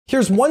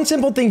Here's one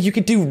simple thing you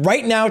could do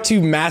right now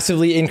to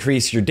massively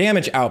increase your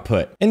damage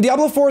output. In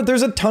Diablo 4,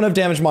 there's a ton of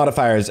damage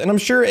modifiers, and I'm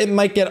sure it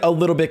might get a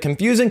little bit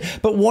confusing,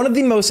 but one of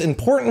the most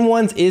important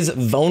ones is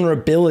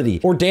vulnerability,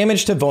 or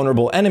damage to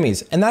vulnerable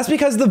enemies. And that's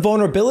because the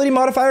vulnerability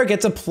modifier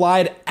gets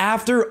applied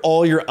after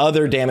all your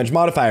other damage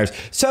modifiers.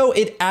 So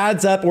it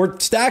adds up or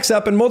stacks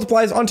up and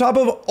multiplies on top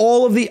of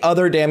all of the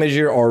other damage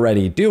you're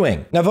already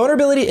doing. Now,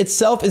 vulnerability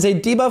itself is a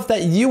debuff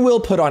that you will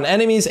put on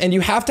enemies, and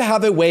you have to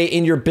have a way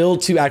in your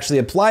build to actually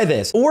apply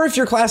this. Or if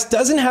your class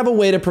doesn't have a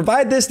way to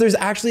provide this, there's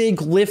actually a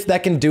glyph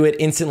that can do it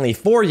instantly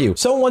for you.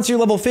 So once you're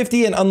level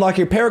 50 and unlock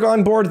your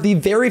Paragon board, the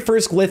very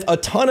first glyph a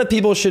ton of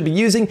people should be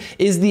using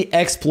is the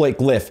exploit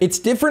glyph. It's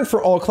different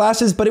for all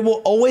classes, but it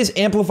will always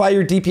amplify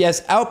your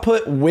DPS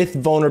output with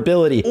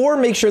vulnerability, or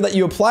make sure that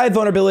you apply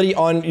vulnerability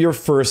on your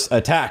first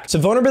attack. So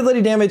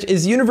vulnerability damage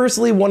is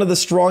universally one of the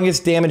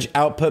strongest damage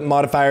output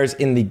modifiers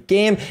in the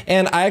game,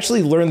 and I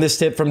actually learned this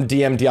tip from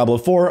DM Diablo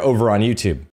 4 over on YouTube.